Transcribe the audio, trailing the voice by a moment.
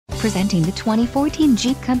Presenting the 2014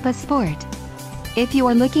 Jeep Compass Sport. If you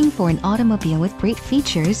are looking for an automobile with great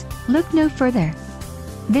features, look no further.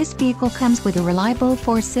 This vehicle comes with a reliable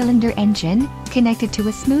 4-cylinder engine, connected to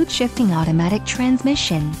a smooth shifting automatic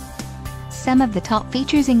transmission. Some of the top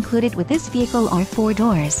features included with this vehicle are 4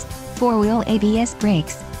 doors, 4-wheel ABS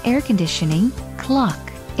brakes, air conditioning, clock,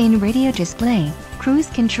 in-radio display,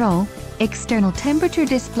 cruise control, external temperature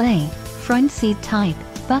display, front seat type,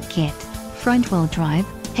 bucket, front-wheel drive,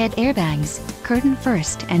 head airbags, curtain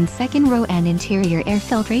first and second row and interior air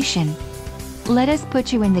filtration. Let us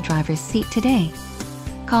put you in the driver's seat today.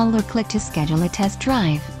 Call or click to schedule a test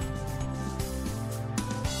drive.